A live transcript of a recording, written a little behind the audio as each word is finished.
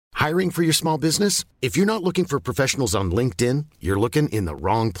Hiring for your small business? If you're not looking for professionals on LinkedIn, you're looking in the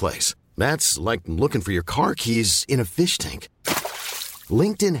wrong place. That's like looking for your car keys in a fish tank.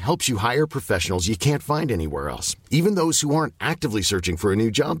 LinkedIn helps you hire professionals you can't find anywhere else, even those who aren't actively searching for a new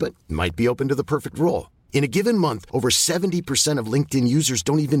job but might be open to the perfect role. In a given month, over 70% of LinkedIn users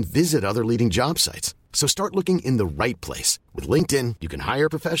don't even visit other leading job sites. So start looking in the right place. With LinkedIn, you can hire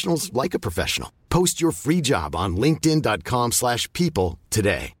professionals like a professional. Post your free job on linkedin.com/people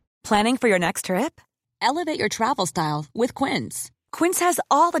today. Planning for your next trip? Elevate your travel style with Quince. Quince has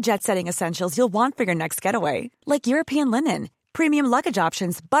all the jet-setting essentials you'll want for your next getaway, like European linen, premium luggage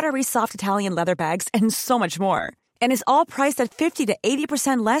options, buttery soft Italian leather bags, and so much more. And is all priced at 50 to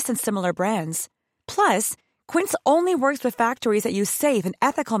 80% less than similar brands. Plus, Quince only works with factories that use safe and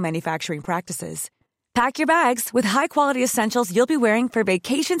ethical manufacturing practices. Pack your bags with high-quality essentials you'll be wearing for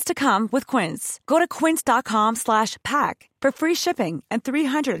vacations to come with Quince. Go to quince.com/pack for free shipping and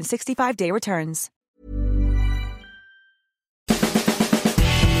 365-day returns.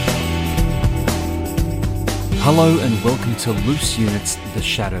 Hello and welcome to Loose Units, The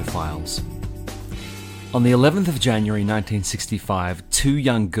Shadow Files. On the 11th of January 1965, two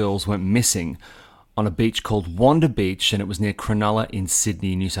young girls went missing on a beach called Wanda Beach, and it was near Cronulla in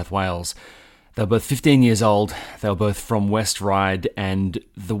Sydney, New South Wales. They were both 15 years old, they were both from West Ryde, and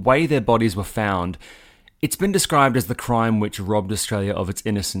the way their bodies were found, it's been described as the crime which robbed Australia of its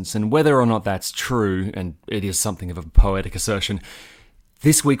innocence, and whether or not that's true, and it is something of a poetic assertion,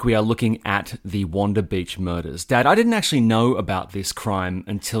 this week we are looking at the Wanda Beach murders. Dad, I didn't actually know about this crime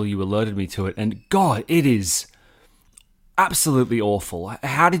until you alerted me to it, and God, it is absolutely awful.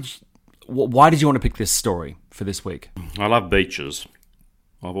 Why did you want to pick this story for this week? I love beaches.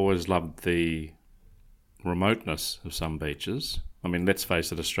 I've always loved the remoteness of some beaches. I mean, let's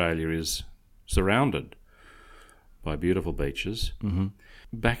face it, Australia is surrounded by beautiful beaches. Mm-hmm.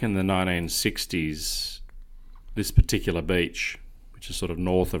 Back in the 1960s, this particular beach, which is sort of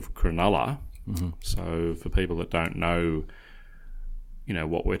north of Cronulla, so for people that don't know,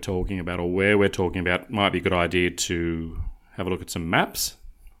 what we're talking about or where we're talking about, it might be a good idea to have a look at some maps,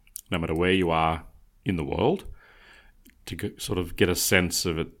 no matter where you are in the world, to sort of get a sense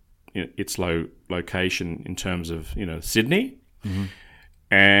of its location in terms of, Sydney. Mm-hmm.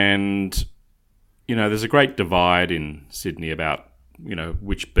 And, there's a great divide in Sydney about,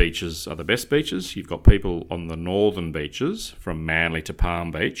 which beaches are the best beaches. You've got people on the northern beaches, from Manly to Palm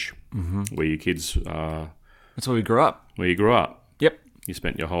Beach, where your kids are... That's where we grew up. Where you grew up. Yep. You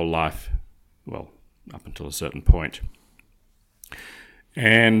spent your whole life, well, up until a certain point.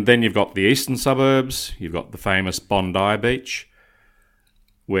 And then you've got the eastern suburbs, you've got the famous Bondi Beach,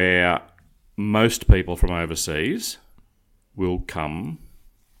 where most people from overseas will come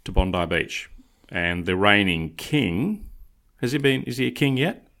to Bondi Beach. And the reigning king, is he a king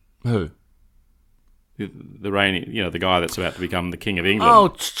yet? Who? The reigning, the guy that's about to become the King of England. Oh,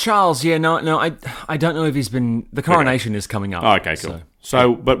 Charles, yeah, no, I don't know if he's been, the coronation is coming up. Oh, okay, cool.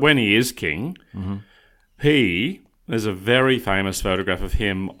 So, but when he is king, there's a very famous photograph of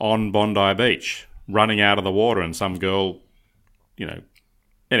him on Bondi Beach, running out of the water, and some girl,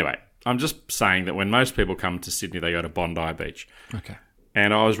 Anyway, I'm just saying that when most people come to Sydney, they go to Bondi Beach. Okay.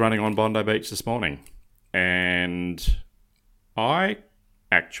 And I was running on Bondi Beach this morning, and I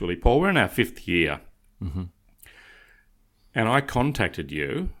actually, Paul, we're in our 5th year, and I contacted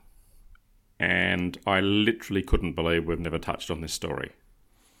you, and I literally couldn't believe we've never touched on this story.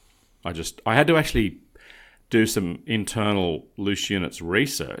 I had to actually do some internal Loose Units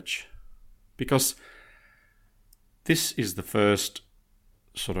research, because this is the first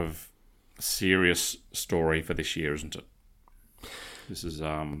sort of serious story for this year, isn't it? This is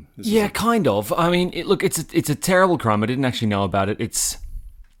kind of. I mean, it's a terrible crime. I didn't actually know about it.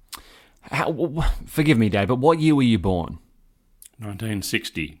 Forgive me, Dave, but what year were you born?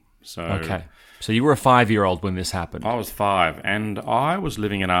 1960. So okay, so you were a 5-year-old when this happened. I was 5, and I was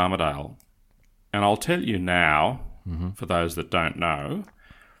living in Armidale. And I'll tell you now, for those that don't know,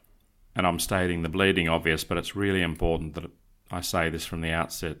 and I'm stating the bleeding obvious, but it's really important that I say this from the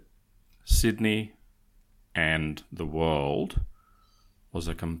outset, Sydney and the world was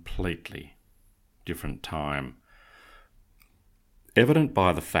a completely different time. Evident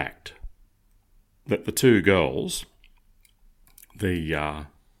by the fact that the two girls, the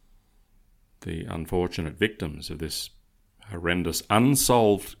unfortunate victims of this horrendous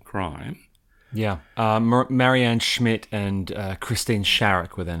unsolved crime... Yeah, Marianne Schmidt and Christine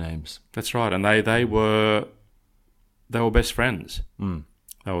Sharrock were their names. That's right, and they were best friends. Mm.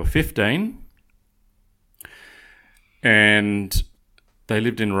 They were 15, and they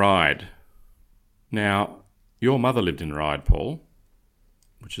lived in Ryde. Now, your mother lived in Ryde, Paul.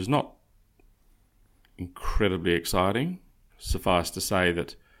 which is not incredibly exciting. Suffice to say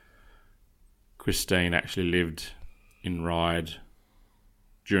that Christine actually lived in Ryde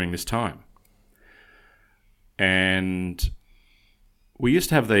during this time. And we used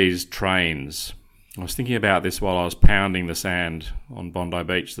to have these trains. I was thinking about this while I was pounding the sand on Bondi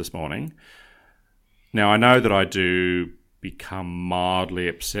Beach this morning. Now, I know that I do become mildly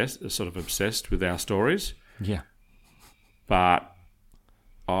obsessed with our stories. Yeah. But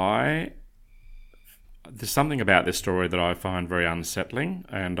there's something about this story that I find very unsettling,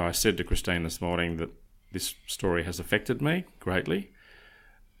 and I said to Christine this morning that this story has affected me greatly,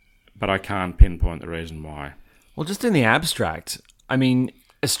 but I can't pinpoint the reason why. Well, just in the abstract, I mean,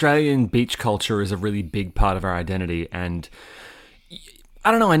 Australian beach culture is a really big part of our identity, and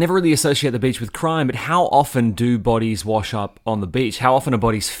I don't know, I never really associate the beach with crime, but how often do bodies wash up on the beach? How often are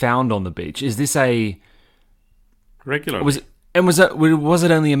bodies found on the beach? Is this regularly? Was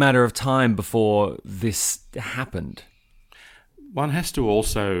it only a matter of time before this happened? One has to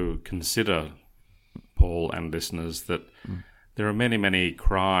also consider, Paul and listeners, that there are many, many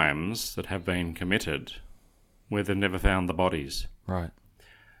crimes that have been committed where they've never found the bodies. Right.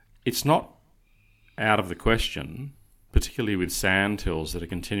 It's not out of the question, particularly with sandhills that are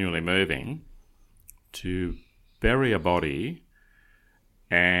continually moving, to bury a body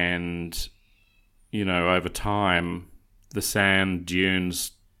and, over time, the sand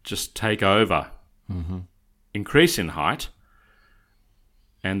dunes just take over, increase in height,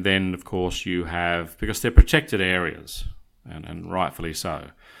 and then, of course, you have, because they're protected areas, and rightfully so,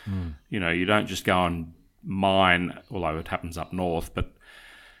 you don't just go and mine, although it happens up north, but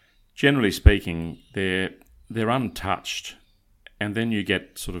generally speaking, they're untouched, and then you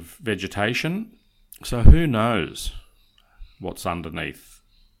get sort of vegetation. So who knows what's underneath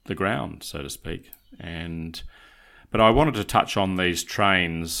the ground, so to speak. But I wanted to touch on these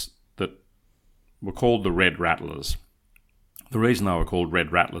trains that were called the Red Rattlers. The reason they were called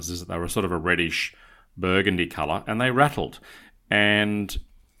Red Rattlers is that they were sort of a reddish burgundy colour, and they rattled. And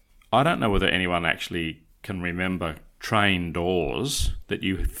I don't know whether anyone actually can remember train doors that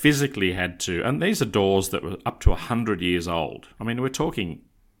you physically had to, and these are doors that were up to 100 years old. I mean, we're talking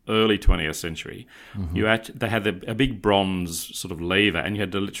early 20th century. They had a big bronze sort of lever, and you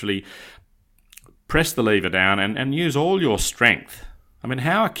had to literally press the lever down and use all your strength. I mean,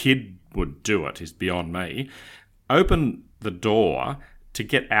 how a kid would do it is beyond me. Open the door to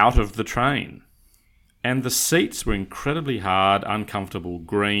get out of the train. And the seats were incredibly hard, uncomfortable,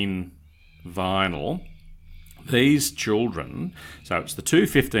 green vinyl. These children, so it's the two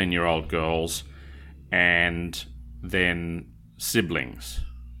 15-year-old girls and then siblings.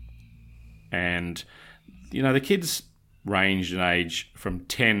 And, the kids ranged in age from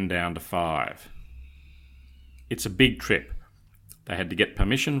 10 down to 5. It's a big trip. They had to get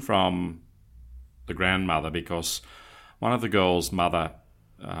permission from the grandmother because one of the girls' mother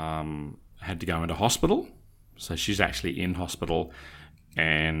had to go into hospital. So she's actually in hospital.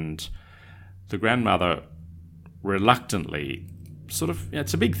 And the grandmother reluctantly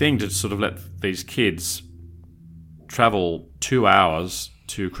it's a big thing to sort of let these kids travel 2 hours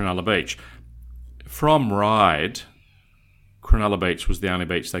to Cronulla Beach. From Ryde, Cronulla Beach was the only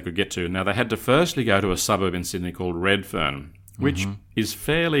beach they could get to. Now, they had to firstly go to a suburb in Sydney called Redfern, which is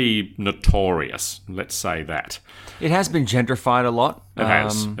fairly notorious, let's say that. It has been gentrified a lot It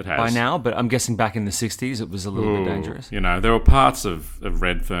has. by now, but I'm guessing back in the 60s it was a little bit dangerous. There were parts of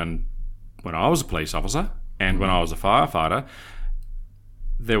Redfern when I was a police officer and when I was a firefighter.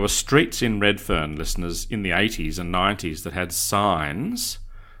 There were streets in Redfern, listeners, in the 80s and 90s that had signs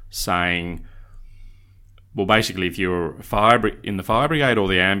saying, well, basically, if you were in the fire brigade or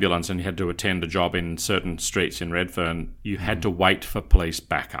the ambulance and you had to attend a job in certain streets in Redfern, you had to wait for police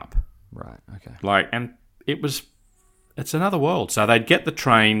backup. Right, okay. And it's another world. So they'd get the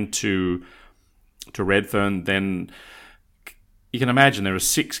train to Redfern, then you can imagine there were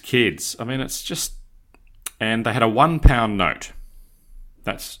 6 kids. I mean, it's just... And they had a £1 note.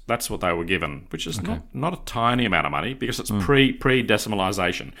 That's what they were given, which is not a tiny amount of money because it's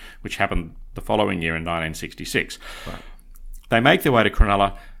pre-decimalisation, which happened the following year in 1966. Right. They make their way to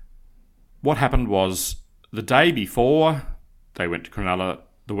Cronulla. What happened was the day before they went to Cronulla,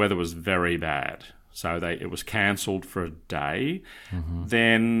 the weather was very bad. So it was cancelled for a day.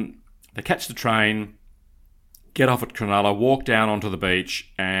 Then they catch the train, get off at Cronulla, walk down onto the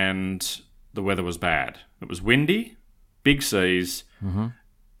beach, and the weather was bad. It was windy, big seas,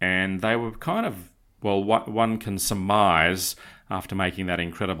 and they were kind of, well, one can surmise after making that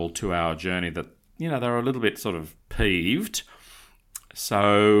incredible 2-hour journey that, they were a little bit sort of peeved.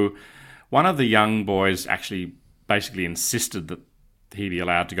 So one of the young boys actually basically insisted that he be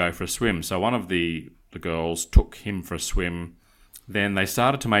allowed to go for a swim. So one of the girls took him for a swim. Then they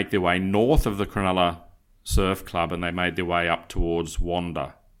started to make their way north of the Cronulla Surf Club, and they made their way up towards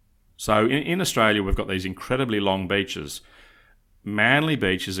Wanda. So in Australia, we've got these incredibly long beaches. Manly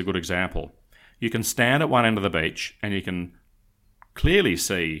Beach is a good example. You can stand at one end of the beach and you can clearly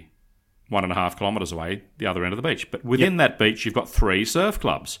see 1.5 kilometres away the other end of the beach. But within that beach, you've got 3 surf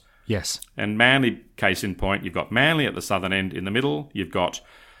clubs. Yes. And Manly, case in point, you've got Manly at the southern end in the middle, you've got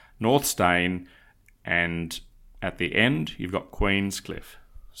North Steyne, and at the end, you've got Queenscliff.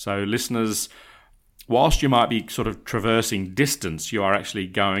 So listeners, whilst you might be sort of traversing distance, you are actually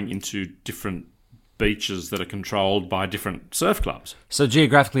going into different beaches that are controlled by different surf clubs. So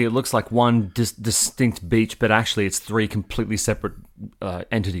geographically, it looks like one distinct beach, but actually it's 3 completely separate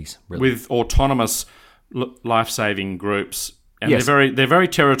entities, really. With autonomous life-saving groups. And Yes. they're very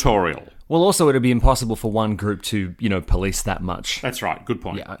territorial. Well, also, it'd be impossible for one group to, police that much. That's right. Good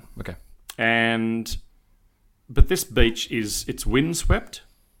point. Yeah, okay. But this beach it's windswept.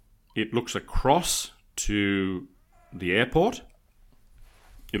 It looks across to the airport.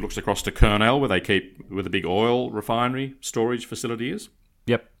 It looks across to Kurnell, where the big oil refinery storage facility is.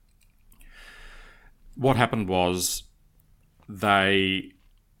 Yep. What happened was they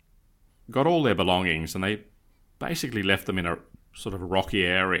got all their belongings and they basically left them in a sort of rocky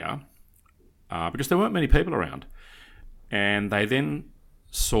area because there weren't many people around. And they then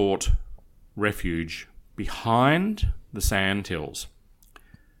sought refuge behind the sandhills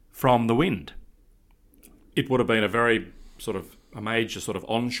from the wind. It would have been a major sort of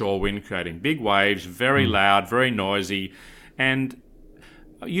onshore wind creating big waves, very loud, very noisy. And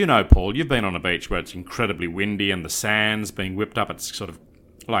Paul, you've been on a beach where it's incredibly windy and the sand's being whipped up. It's sort of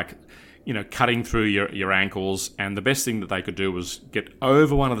like, cutting through your ankles. And the best thing that they could do was get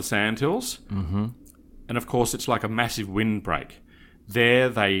over one of the sandhills. Mm-hmm. And of course, it's like a massive windbreak. There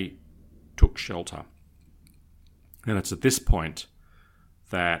they took shelter. And it's at this point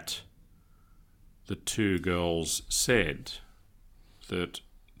that the 2 girls said that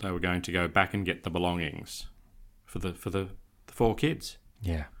they were going to go back and get the belongings for the 4 kids.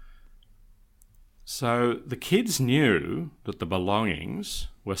 Yeah. So the kids knew that the belongings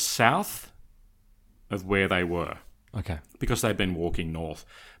were south of where they were. Okay. Because they'd been walking north.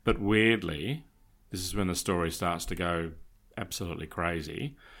 But weirdly, this is when the story starts to go absolutely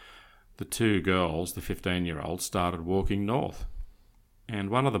crazy. The 2 girls, the 15-year-olds, started walking north. And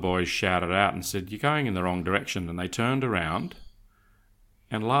one of the boys shouted out and said, "You're going in the wrong direction." And they turned around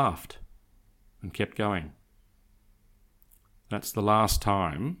and laughed and kept going. That's the last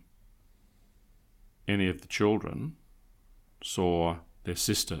time any of the children saw their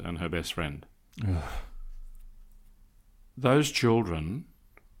sister and her best friend. Ugh. Those children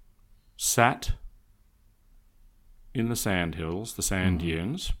sat in the sandhills, the sand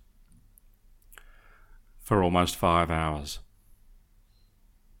dunes, for almost 5 hours.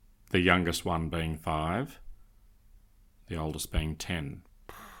 The youngest one being 5, the oldest being 10.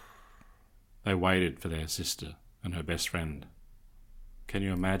 They waited for their sister and her best friend. Can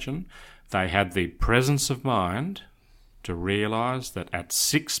you imagine? They had the presence of mind to realise that at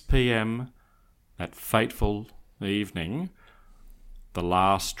 6 p.m. that fateful evening, the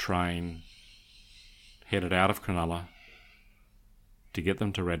last train headed out of Cronulla to get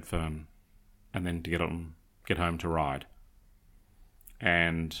them to Redfern and then to get home to Ryde.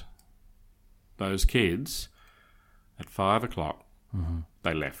 And those kids, at 5 o'clock,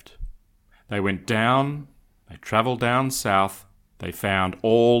 they left. They went down, they travelled down south, they found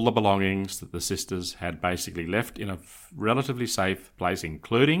all the belongings that the sisters had basically left in a relatively safe place,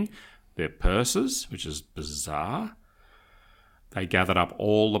 including their purses, which is bizarre. They gathered up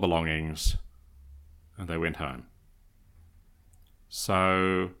all the belongings and they went home.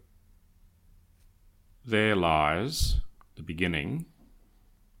 So there lies the beginning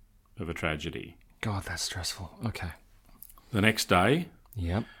of a tragedy. God, that's stressful. Okay. The next day,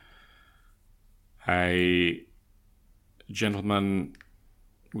 Yep. a gentleman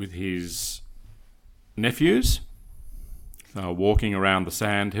with his nephews, they were walking around the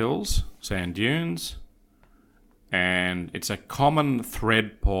sand dunes, and it's a common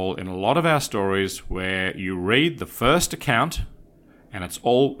thread, Paul, in a lot of our stories where you read the first account, and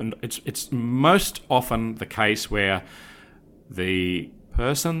it's most often the case where the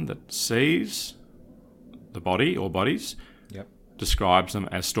person that sees the body or bodies describes them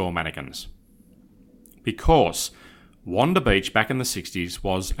as store mannequins. Because Wanda Beach back in the 60s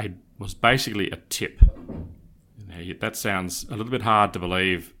was basically a tip. That sounds a little bit hard to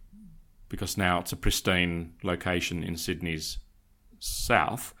believe because now it's a pristine location in Sydney's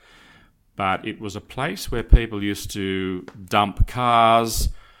south. but it was a place where people used to dump cars.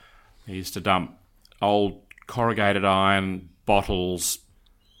 They used to dump old corrugated iron bottles,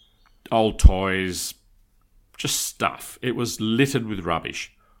 old toys, just stuff. It was littered with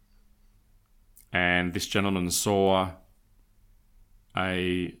rubbish. And this gentleman saw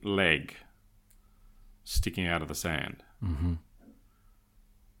a leg sticking out of the sand. Mm-hmm.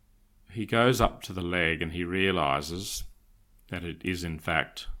 He goes up to the leg and he realises that it is in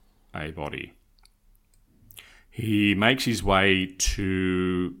fact a body. He makes his way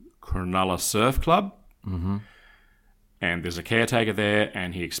to Cronulla Surf Club, Mm-hmm. and there's a caretaker there,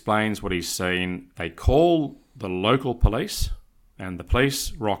 and he explains what he's seen. They call the local police, and the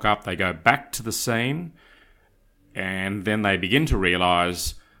police rock up. They go back to the scene, and then they begin to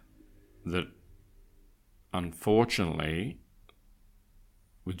realise that, unfortunately,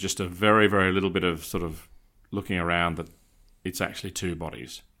 with just a very, very little bit of sort of looking around, that it's actually two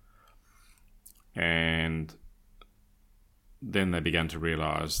bodies. And then they began to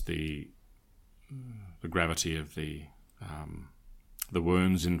realise the gravity of the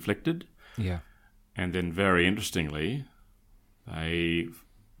wounds inflicted. Yeah. And then, very interestingly, they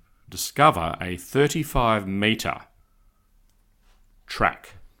discover a 35-metre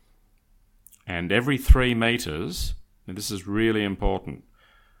track. And every 3 metres, and this is really important,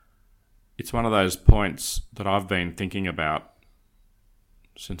 it's one of those points that I've been thinking about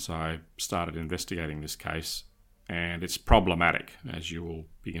since I started investigating this case, and it's problematic, as you will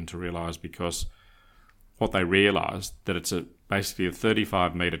begin to realise, because what they realised, that it's basically a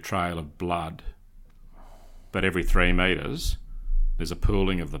 35-metre trail of blood, but every 3 metres there's a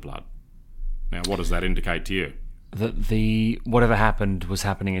pooling of the blood. Now, what does that indicate to you? That the whatever happened was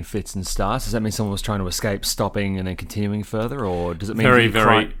happening in fits and starts. Does that mean someone was trying to escape, stopping, and then continuing further, or does it mean very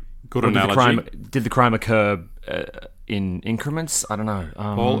good analogy? Did the crime occur in increments? I don't know.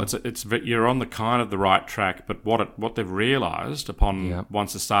 Paul, you're on the kind of the right track, but what they've realised upon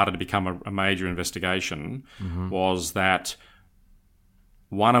once it started to become a major investigation was that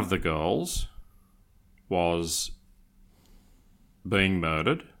one of the girls was being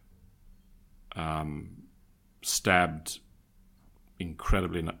murdered, stabbed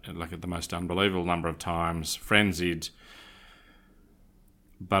incredibly, like at the most unbelievable number of times, frenzied,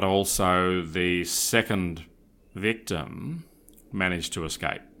 but also the second victim managed to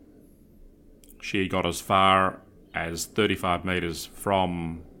escape. She got as far as 35 metres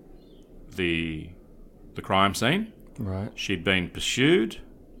from the crime scene. Right. She'd been pursued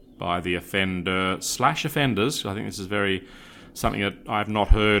by the offender/offenders. I think this is something that I've not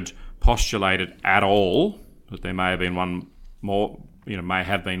heard postulated at all, that there may have been one more, may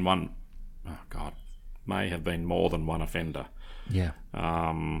have been more than one offender. Yeah.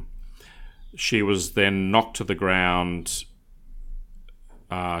 She was then knocked to the ground.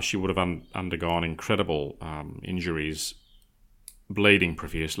 She would have undergone incredible injuries, bleeding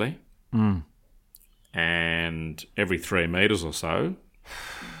profusely. And every 3 metres or so.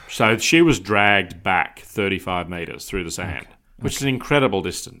 So she was dragged back 35 metres through the sand, which is an incredible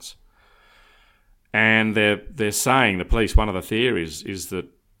distance. And they're saying, the police, one of the theories is that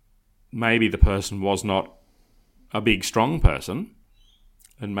maybe the person was not a big, strong person,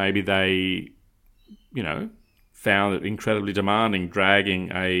 and maybe they, found it incredibly demanding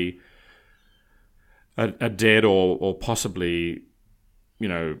dragging a dead or possibly,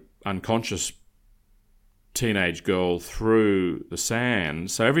 unconscious teenage girl through the sand.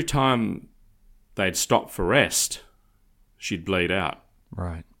 So every time they'd stop for rest, she'd bleed out.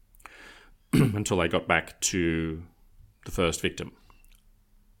 Right. Until they got back to the first victim.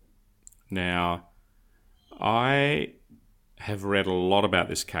 Now, I have read a lot about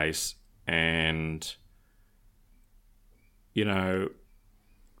this case, and,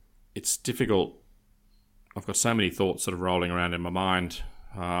 it's difficult. I've got so many thoughts sort of rolling around in my mind.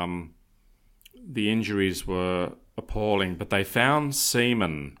 The injuries were appalling, but they found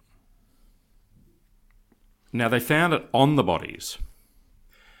semen. Now, they found it on the bodies.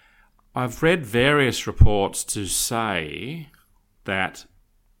 I've read various reports to say that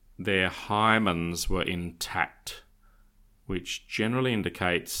their hymens were intact, which generally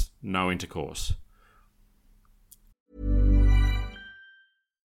indicates no intercourse.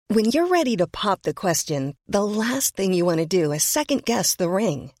 When you're ready to pop the question, the last thing you want to do is second-guess the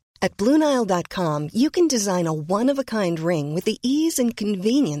ring. At BlueNile.com, you can design a one-of-a-kind ring with the ease and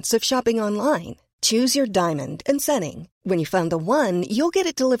convenience of shopping online. Choose your diamond and setting. When you find the one, you'll get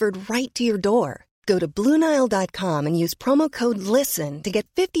it delivered right to your door. Go to BlueNile.com and use promo code LISTEN to get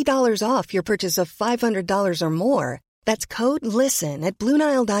 $50 off your purchase of $500 or more. That's code LISTEN at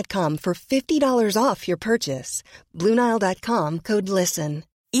BlueNile.com for $50 off your purchase. BlueNile.com, code LISTEN.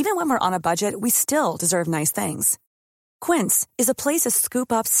 Even when we're on a budget, we still deserve nice things. Quince is a place to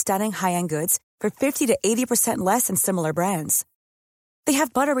scoop up stunning high-end goods for 50 to 80% less than similar brands. They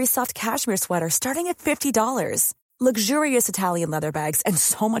have buttery soft cashmere sweaters starting at $50, luxurious Italian leather bags, and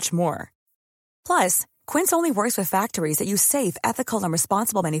so much more. Plus, Quince only works with factories that use safe, ethical, and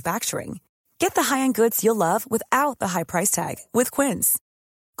responsible manufacturing. Get the high-end goods you'll love without the high price tag with Quince.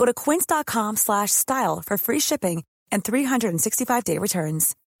 Go to quince.com/style for free shipping and 365-day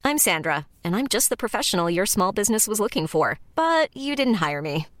returns. I'm Sandra, and I'm just the professional your small business was looking for. But you didn't hire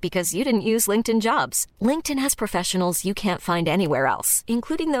me because you didn't use LinkedIn Jobs. LinkedIn has professionals you can't find anywhere else,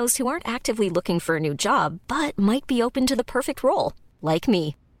 including those who aren't actively looking for a new job, but might be open to the perfect role, like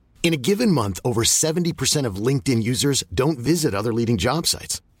me. In a given month, over 70% of LinkedIn users don't visit other leading job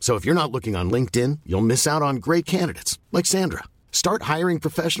sites. So if you're not looking on LinkedIn, you'll miss out on great candidates like Sandra. Start hiring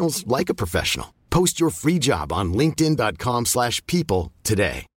professionals like a professional. Post your free job on linkedin.com/people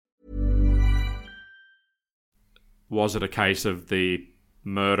today. Was it a case of the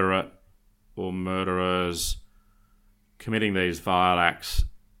murderer or murderers committing these vile acts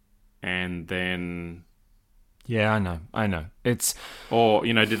and then... Yeah, I know. It's... Or,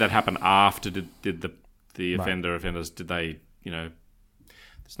 did that happen after? Did the Right. offenders, did they, there's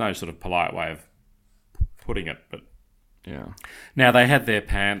no sort of polite way of putting it, but... Yeah. Now, they had their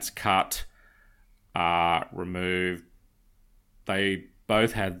pants cut, removed. They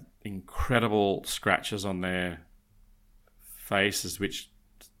both had incredible scratches on their faces, which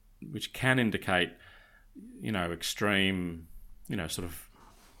can indicate, extreme, sort of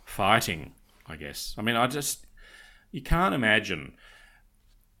fighting, I guess. I mean, you can't imagine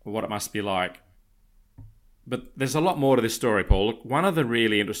what it must be like. But there's a lot more to this story, Paul. Look, one of the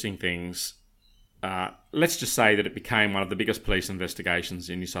really interesting things, let's just say that it became one of the biggest police investigations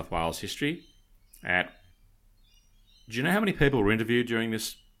in New South Wales history. Do you know how many people were interviewed during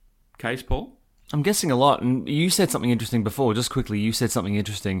this case, Paul? I'm guessing a lot. And you said something interesting before. Just quickly, you said something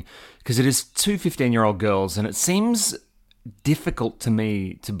interesting because it is two 15-year-old girls, and it seems difficult to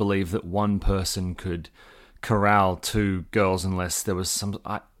me to believe that one person could corral two girls unless there was some...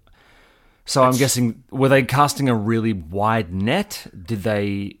 I'm guessing, were they casting a really wide net? Did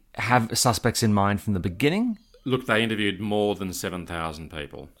they have suspects in mind from the beginning? Look, they interviewed more than 7,000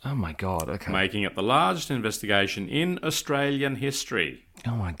 people. Oh my God, okay. Making it the largest investigation in Australian history.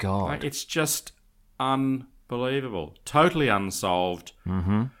 Oh my God. Like, it's just unbelievable. Totally unsolved.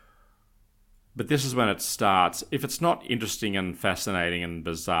 Mm-hmm. But this is when it starts. If it's not interesting and fascinating and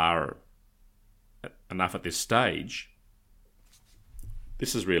bizarre enough at this stage,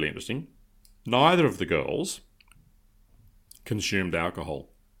 this is really interesting. Neither of the girls consumed alcohol.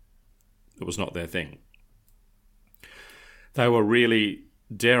 It was not their thing. They were really,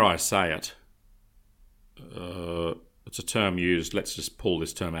 dare I say it, it's a term used, let's just pull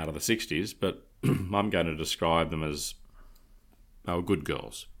this term out of the 60s, but I'm going to describe them as, they were good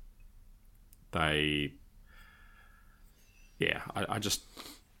girls. They were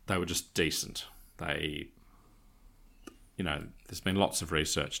just decent. There's been lots of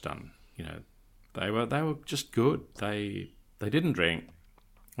research done. They were just good. They didn't drink.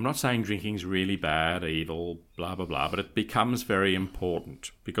 I'm not saying drinking's really bad, evil, blah, blah, blah, but it becomes very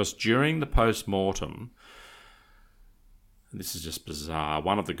important because during the post-mortem, this is just bizarre,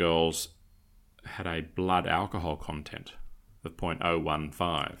 one of the girls had a blood alcohol content of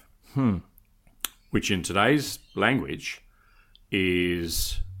 0.015, which in today's language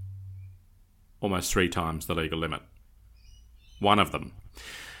is almost 3 times the legal limit. One of them.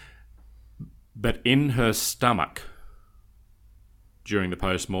 But in her stomach, during the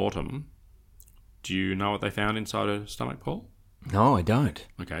post-mortem, do you know what they found inside her stomach, Paul? No, I don't.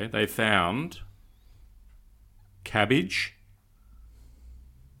 Okay, they found cabbage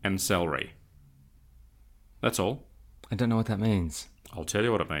and celery. That's all. I don't know what that means. I'll tell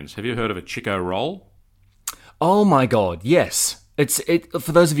you what it means. Have you heard of a Chico roll? Oh my God, yes.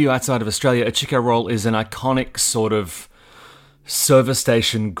 For those of you outside of Australia, a Chico roll is an iconic sort of service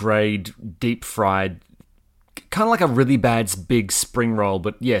station grade deep fried, kind of like a really bad big spring roll,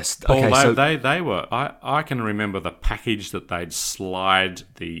 but yes. Paul, okay, they were. I can remember the package that they'd slide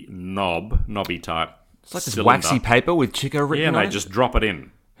the knobby type. It's like this cylinder. waxy paper with Chico written on Yeah, it. and they just drop it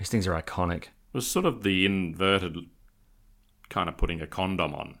in. These things are iconic. It was sort of the inverted kind of putting a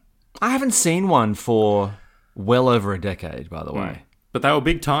condom on. I haven't seen one for well over a decade, by the way. But they were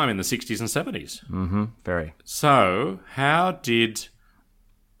big time in the 60s and 70s. Mm-hmm, very. So, how did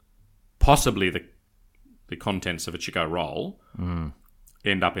possibly the contents of a Chico roll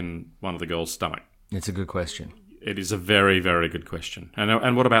end up in one of the girls' stomach? It's a good question. It is a very, very good question.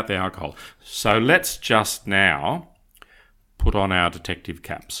 And what about the alcohol? So let's just now put on our detective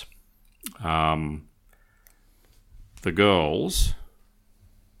caps. The girls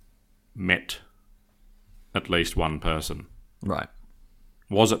met at least one person. Right.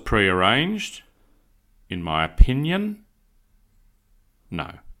 Was it prearranged? In my opinion,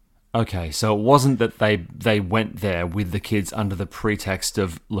 no. Okay, so it wasn't that they went there with the kids under the pretext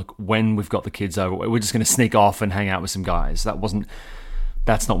of, look, when we've got the kids over, we're just going to sneak off and hang out with some guys.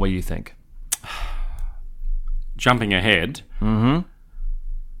 That's not what you think. Jumping ahead, Mm-hmm.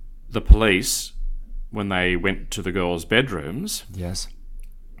 the police, when they went to the girls' bedrooms, Yes.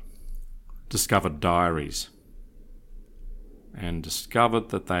 discovered diaries and discovered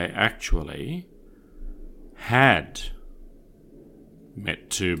that they actually had met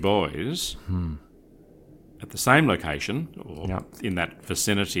two boys at the same location or Yep. in that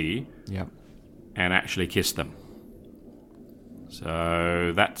vicinity Yep. and actually kissed them.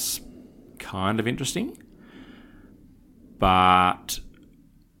 So that's kind of interesting. But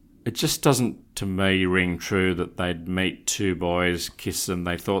it just doesn't, to me, ring true that they'd meet two boys, kiss them,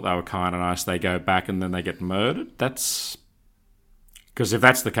 they thought they were kind of nice, they go back and then they get murdered. That's... Because if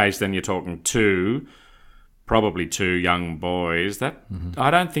that's the case, then you're talking probably two young boys. That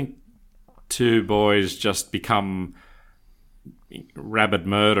I don't think two boys just become rabid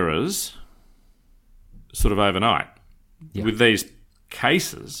murderers sort of overnight. Yeah. With these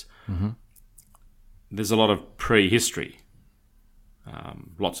cases, there's a lot of prehistory.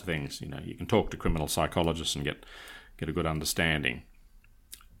 Lots of things, you can talk to criminal psychologists and get a good understanding.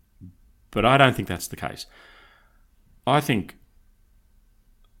 But I don't think that's the case. I think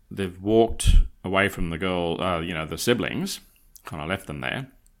they've walked away from the girl, the siblings, kind of left them there.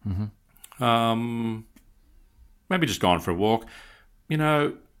 Maybe just gone for a walk.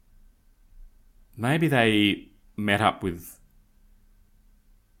 Maybe they met up with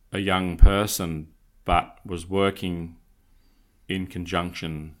a young person but was working in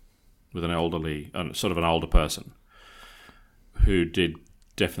conjunction with an older person who did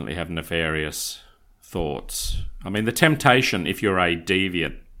definitely have nefarious thoughts. I mean, the temptation, if you're a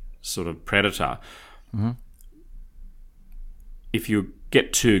deviant sort of predator, if you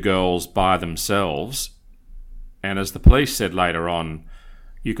get two girls by themselves, and as the police said later on,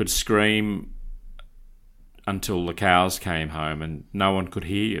 you could scream until the cows came home and no one could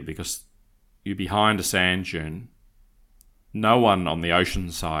hear you because you're behind a sand dune. No one on the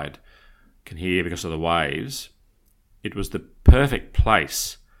ocean side can hear because of the waves. It was the perfect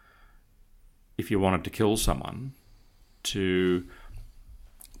place if you wanted to kill someone to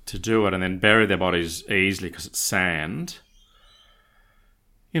do it and then bury their bodies easily because it's sand.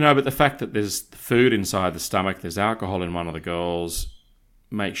 But the fact that there's food inside the stomach, there's alcohol in one of the girls,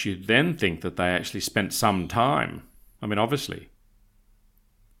 makes you then think that they actually spent some time. I mean, obviously,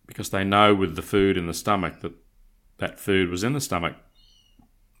 because they know with the food in the stomach that food was in the stomach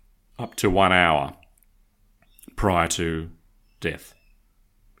up to 1 hour prior to death,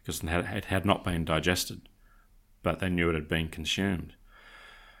 because it had not been digested, but they knew it had been consumed.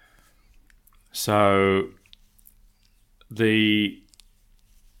 So the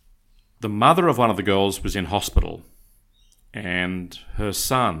mother of one of the girls was in hospital, and her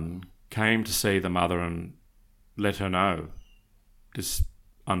son came to see the mother and let her know this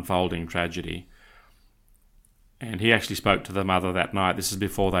unfolding tragedy. And he actually spoke to the mother that night. This is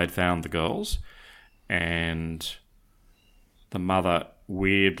before they'd found the girls. And the mother,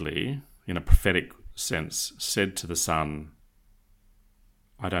 weirdly, in a prophetic sense, said to the son,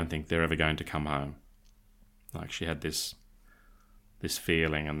 I don't think they're ever going to come home. Like, she had this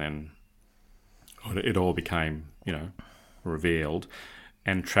feeling, and then it all became, revealed.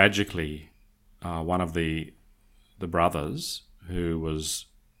 And tragically, one of the brothers, who was,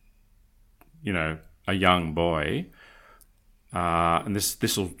 a young boy, and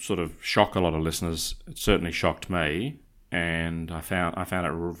this will sort of shock a lot of listeners. It certainly shocked me, and I found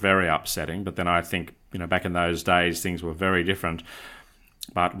it very upsetting. But then I think, back in those days, things were very different.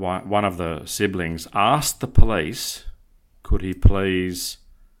 But one of the siblings asked the police, could he please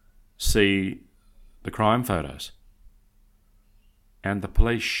see the crime photos? And the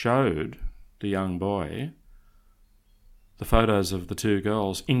police showed the young boy the photos of the two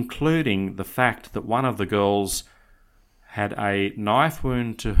girls, including the fact that one of the girls had a knife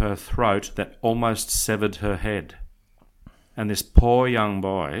wound to her throat that almost severed her head. And this poor young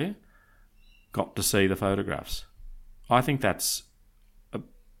boy got to see the photographs. I think that's...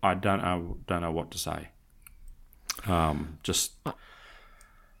 I don't know what to say.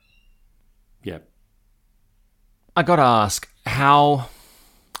 Yeah. I gotta ask, how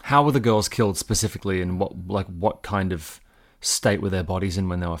were the girls killed specifically, and what kind of state were their bodies in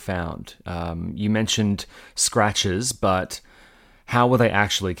when they were found? You mentioned scratches, but How were they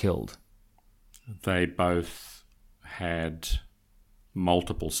actually killed? They both had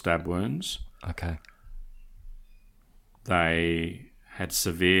multiple stab wounds. Okay. They had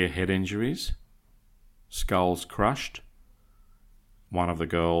severe head injuries, skulls crushed. One of the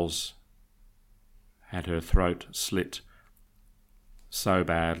girls had her throat slit so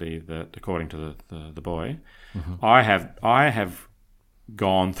badly that, according to the boy, I have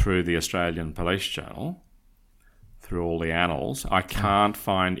gone through the Australian Police Journal, through all the annals. I can't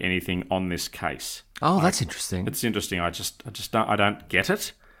find anything on this case. Oh, that's interesting. It's interesting. I just don't get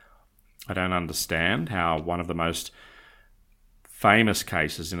it. I don't understand how one of the most famous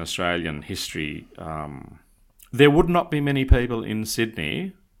cases in Australian history. There would not be many people in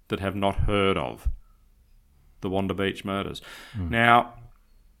Sydney that have not heard of the Wanda Beach murders. Now,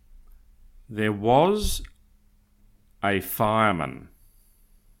 there was a fireman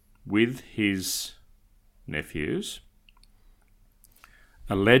with his nephews.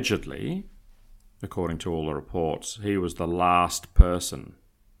 Allegedly, according to all the reports, he was the last person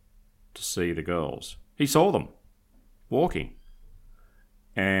to see the girls. He saw them walking.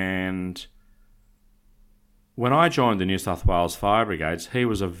 And when I joined the New South Wales Fire Brigades, he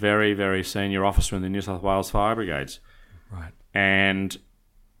was a very, very senior officer in the New South Wales Fire Brigades. Right. And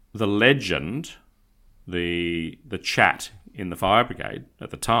the legend, the chat in the fire brigade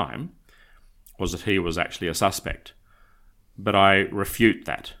at the time was that he was actually a suspect. But I refute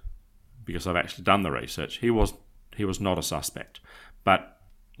that because I've actually done the research. He was not a suspect. But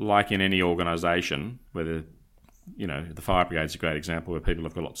like in any organisation, whether the fire brigade's a great example where people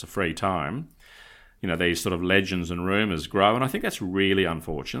have got lots of free time, these sort of legends and rumours grow, and I think that's really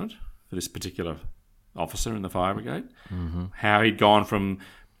unfortunate for this particular officer in the fire brigade. Mm-hmm. How he'd gone from,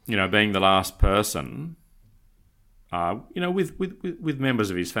 being the last person, with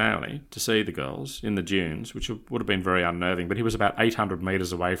members of his family to see the girls in the dunes, which would have been very unnerving, but he was about 800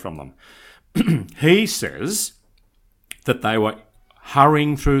 metres away from them. He says that they were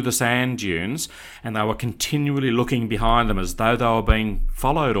hurrying through the sand dunes and they were continually looking behind them as though they were being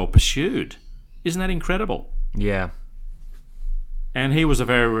followed or pursued. Isn't that incredible? Yeah. And he was a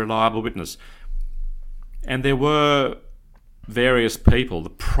very reliable witness. And there were various people. The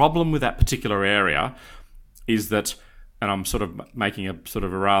problem with that particular area is that, and I'm sort of making a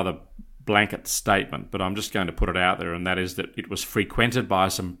rather blanket statement, but I'm just going to put it out there, and that is that it was frequented by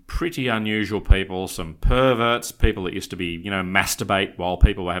some pretty unusual people, some perverts, people that used to be, masturbate while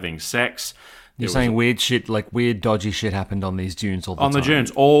people were having sex. You're saying weird shit, like weird, dodgy shit happened on these dunes all the time? On the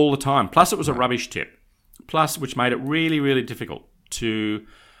dunes, all the time. Plus, it was a rubbish tip. Plus, which made it really, really difficult to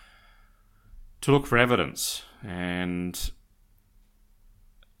look for evidence. And,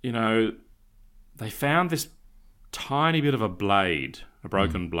 they found this tiny bit of a blade, a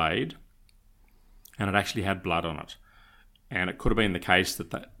broken blade, and it actually had blood on it. And it could have been the case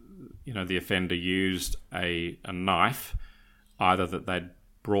that the offender used a knife, either that they'd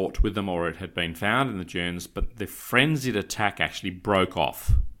brought with them or it had been found in the dunes, but the frenzied attack actually broke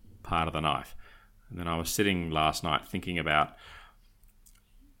off part of the knife. And then I was sitting last night thinking about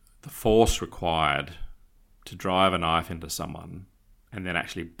the force required to drive a knife into someone and then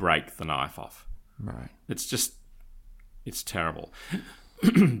actually break the knife off. Right. It's terrible.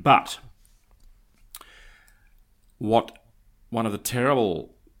 But one of the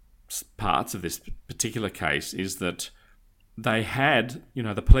terrible parts of this particular case is that they had,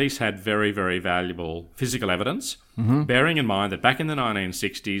 the police had very, very valuable physical evidence, bearing in mind that back in the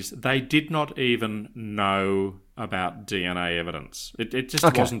 1960s, they did not even know about DNA evidence. It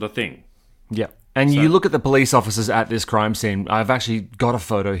just wasn't a thing. Yeah. And you look at the police officers at this crime scene. I've actually got a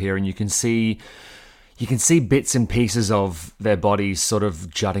photo here, and you can see bits and pieces of their bodies sort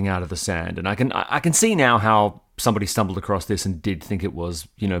of jutting out of the sand. And I can see now how somebody stumbled across this and did think it was,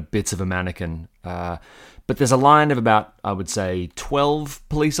 bits of a mannequin. But there's a line of about, I would say, 12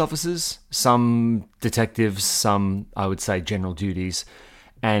 police officers, some detectives, some, I would say, general duties.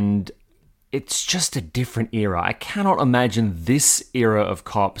 And it's just a different era. I cannot imagine this era of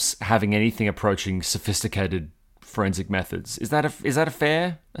cops having anything approaching sophisticated forensic methods. Is that a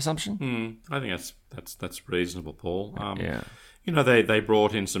fair assumption? I think that's reasonable, Paul. Yeah. They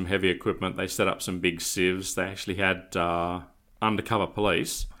brought in some heavy equipment. They set up some big sieves. They actually had undercover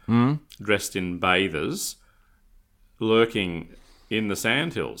police dressed in bathers lurking in the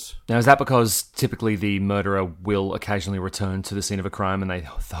sandhills. Now, is that because typically the murderer will occasionally return to the scene of a crime and they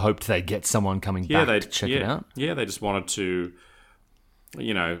hoped they'd get someone coming back to check it out? Yeah, they just wanted to,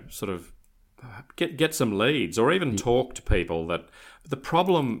 sort of get some leads or even talk to people. One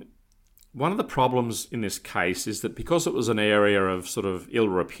of the problems in this case is that because it was an area of sort of ill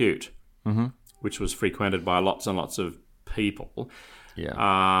repute, which was frequented by lots and lots of people.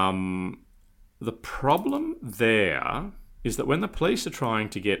 Yeah. The problem there is that when the police are trying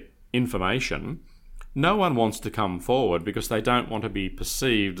to get information, no one wants to come forward because they don't want to be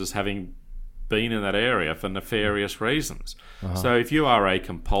perceived as having been in that area for nefarious reasons. So if you are a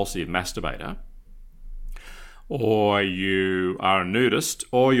compulsive masturbator, or you are a nudist,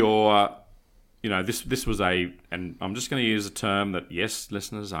 or you're, this was and I'm just going to use a term that, yes,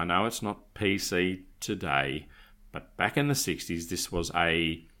 listeners, I know it's not PC today, but back in the 60s, this was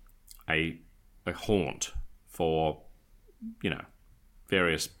a haunt for,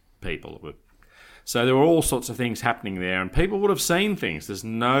 various people. So there were all sorts of things happening there, and people would have seen things. There's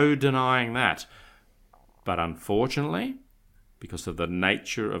no denying that. But unfortunately, because of the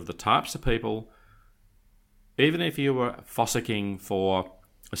nature of the types of people, even if you were fossicking for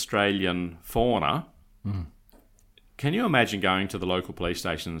Australian fauna, can you imagine going to the local police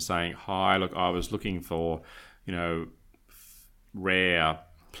station and saying, "Hi, look, I was looking for, rare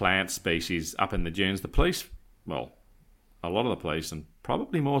plant species up in the dunes." The police, well, a lot of the police, and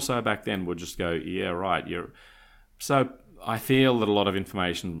probably more so back then, would just go, "Yeah, right." So I feel that a lot of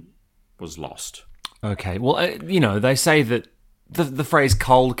information was lost. Okay. Well, they say that the phrase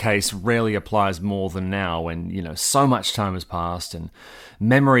cold case rarely applies more than now when, so much time has passed and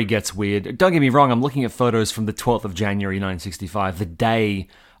memory gets weird. Don't get me wrong, I'm looking at photos from the 12th of January 1965, the day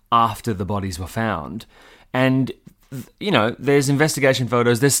after the bodies were found. And, there's investigation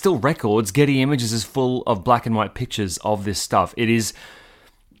photos, there's still records. Getty Images is full of black and white pictures of this stuff.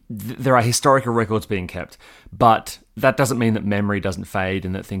 There are historical records being kept, but that doesn't mean that memory doesn't fade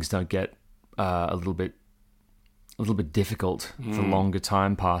and that things don't get a little bit difficult the longer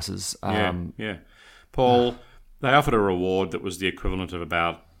time passes. Yeah. Paul, they offered a reward that was the equivalent of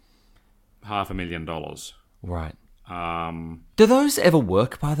about $500,000. Right. Do those ever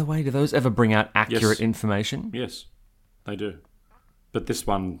work, by the way? Do those ever bring out accurate Yes. information? Yes, they do. But this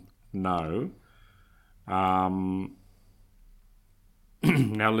one, no. Now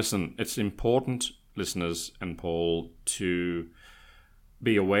listen, it's important, listeners and Paul, to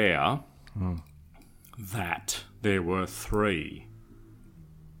be aware that there were 3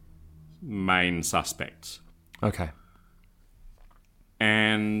 main suspects. Okay.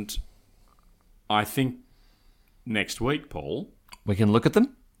 And I think next week, Paul, We can look at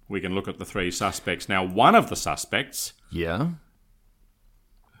them? we can look at the 3 suspects. Now, one of the suspects, Yeah.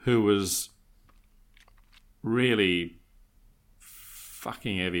 who was really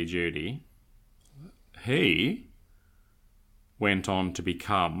fucking heavy duty, he went on to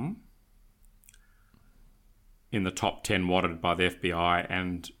become in the top 10 wanted by the FBI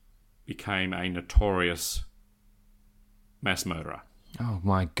and became a notorious mass murderer. Oh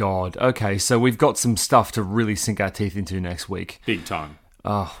my God. Okay, so we've got some stuff to really sink our teeth into next week. Big time.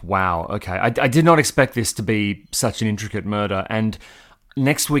 Oh, wow. Okay. I did not expect this to be such an intricate murder. And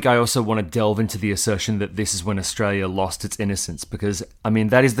next week, I also want to delve into the assertion that this is when Australia lost its innocence, because,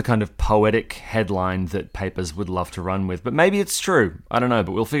 that is the kind of poetic headline that papers would love to run with. But maybe it's true. I don't know,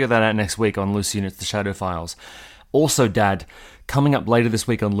 but we'll figure that out next week on Loose Units, The Shadow Files. Also, Dad, coming up later this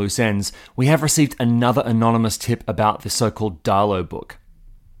week on Loose Ends, we have received another anonymous tip about the so-called Darlow book.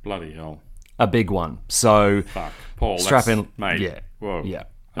 Bloody hell. A big one. So, Fuck. Paul, strap that's, in. mate. Yeah. Whoa. Yeah,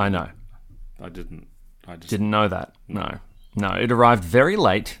 I know. I just Didn't know that. No, it arrived very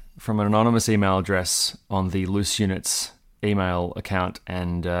late from an anonymous email address on the Loose Units email account,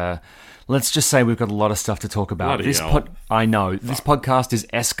 and let's just say we've got a lot of stuff to talk about. Bloody hell. I know. This podcast is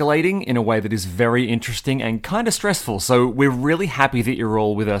escalating in a way that is very interesting and kind of stressful, so we're really happy that you're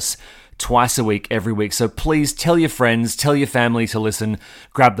all with us twice a week, every week. So please tell your friends, tell your family to listen,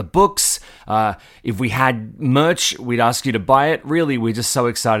 grab the books. If we had merch, we'd ask you to buy it. Really, we're just so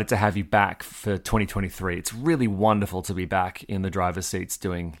excited to have you back for 2023. It's really wonderful to be back in the driver's seats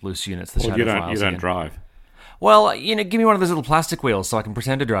doing Loose Units, The Shadow Files. You don't again. drive. Well, give me one of those little plastic wheels so I can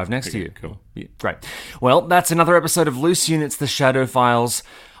pretend to drive next to you. Cool. Yeah, great. Well, that's another episode of Loose Units, The Shadow Files.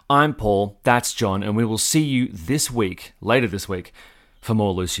 I'm Paul, that's John, and we will see you later this week, for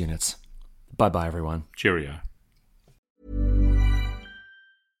more Loose Units. Bye-bye, everyone. Cheerio.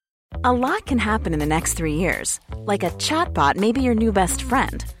 A lot can happen in the next 3 years. Like a chatbot may be your new best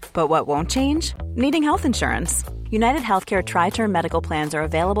friend. But what won't change? Needing health insurance. United Healthcare Tri-Term Medical Plans are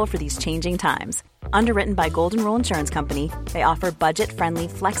available for these changing times. Underwritten by Golden Rule Insurance Company, they offer budget-friendly,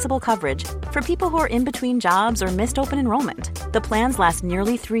 flexible coverage for people who are in between jobs or missed open enrollment. The plans last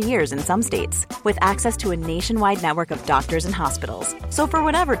nearly 3 years in some states, with access to a nationwide network of doctors and hospitals. So for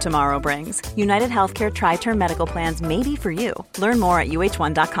whatever tomorrow brings, United Healthcare Tri-Term Medical Plans may be for you. Learn more at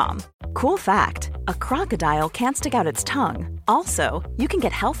uh1.com. Cool fact, a crocodile can't stick out its tongue. Also, you can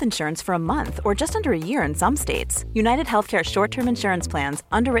get health insurance for a month or just under a year in some states. United Healthcare short-term insurance plans,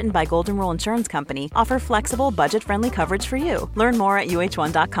 underwritten by Golden Rule Insurance Company, offer flexible, budget-friendly coverage for you. Learn more at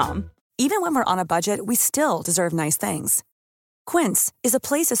uh1.com. Even when we're on a budget, we still deserve nice things. Quince is a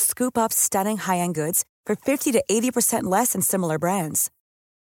place to scoop up stunning high-end goods for 50 to 80% less than similar brands.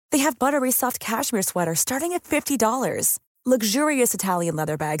 They have buttery soft cashmere sweaters starting at $50, luxurious Italian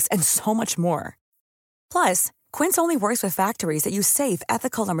leather bags, and so much more. Plus, Quince only works with factories that use safe,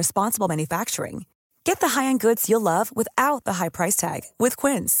 ethical, and responsible manufacturing. Get the high-end goods you'll love without the high price tag with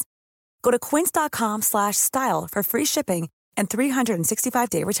Quince. Go to quince.com/style for free shipping and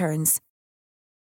 365-day returns.